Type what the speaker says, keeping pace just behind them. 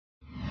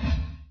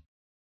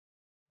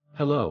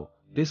Hello,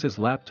 this is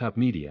Laptop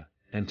Media,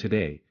 and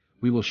today,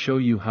 we will show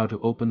you how to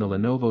open the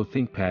Lenovo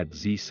ThinkPad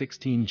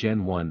Z16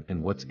 Gen 1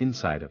 and what's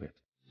inside of it.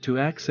 To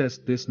access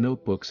this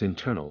notebook's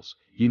internals,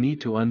 you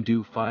need to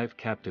undo 5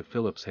 captive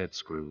Phillips head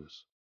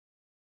screws.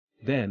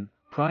 Then,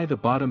 pry the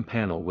bottom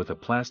panel with a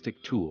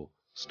plastic tool,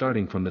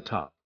 starting from the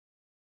top.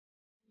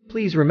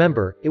 Please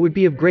remember, it would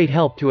be of great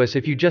help to us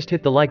if you just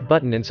hit the like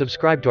button and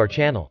subscribe to our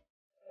channel.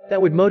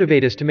 That would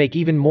motivate us to make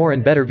even more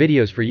and better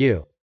videos for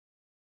you.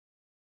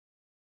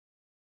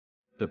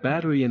 The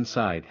battery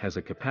inside has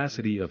a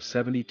capacity of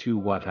 72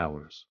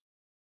 watt-hours.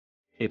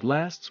 It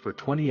lasts for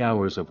 20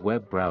 hours of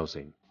web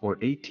browsing, or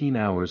 18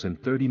 hours and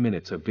 30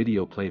 minutes of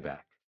video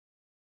playback.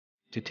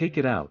 To take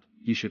it out,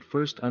 you should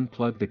first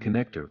unplug the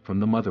connector from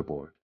the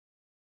motherboard.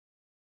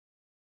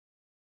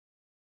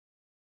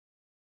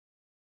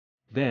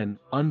 Then,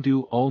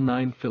 undo all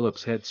 9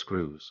 Phillips head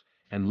screws,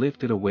 and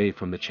lift it away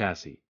from the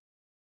chassis.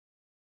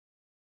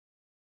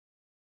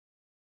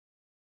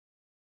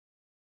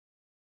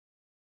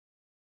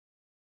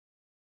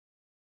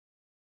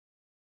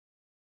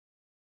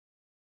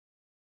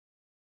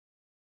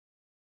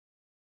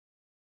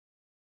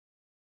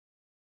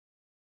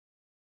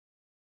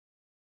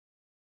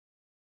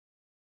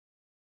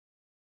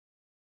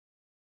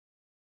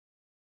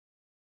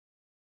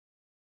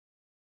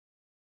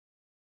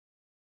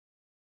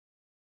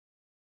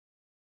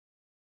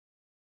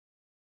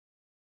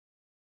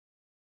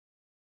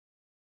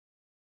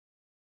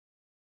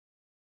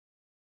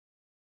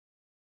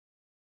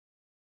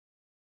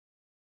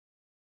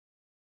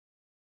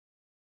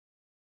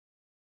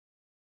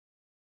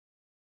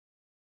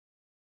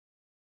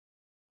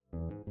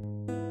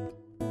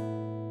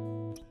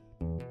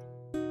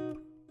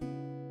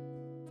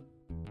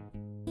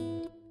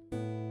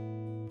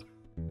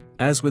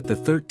 As with the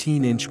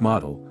 13-inch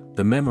model,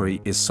 the memory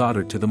is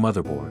soldered to the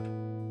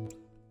motherboard.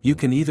 You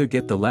can either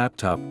get the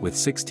laptop with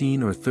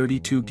 16 or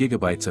 32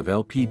 GB of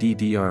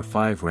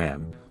LPDDR5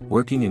 RAM,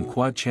 working in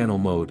quad-channel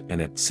mode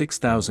and at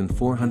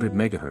 6400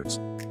 MHz.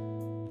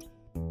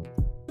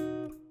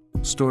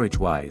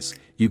 Storage-wise,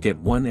 you get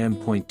one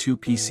M.2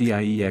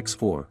 PCIe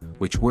X4,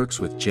 which works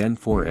with Gen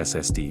 4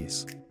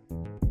 SSDs.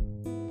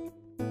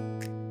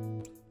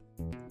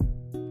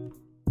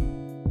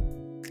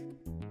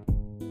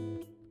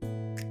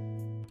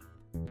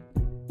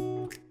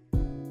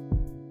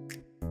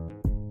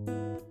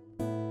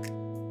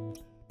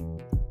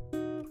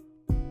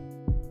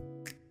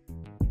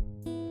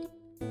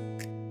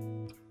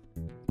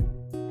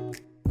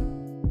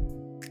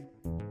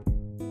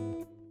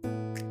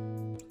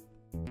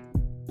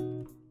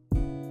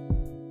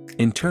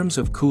 In terms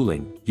of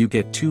cooling, you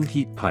get 2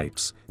 heat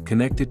pipes,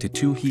 connected to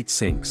 2 heat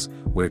sinks,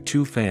 where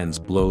 2 fans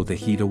blow the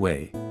heat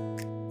away.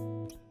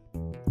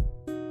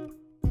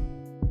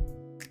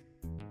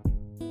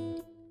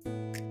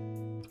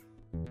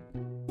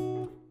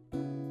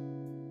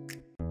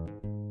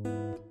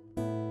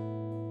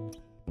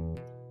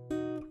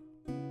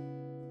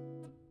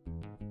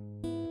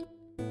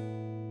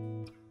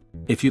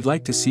 If you'd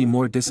like to see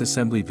more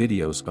disassembly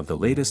videos of the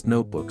latest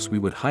notebooks, we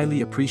would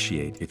highly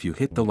appreciate if you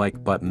hit the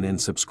like button and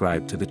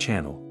subscribe to the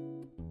channel.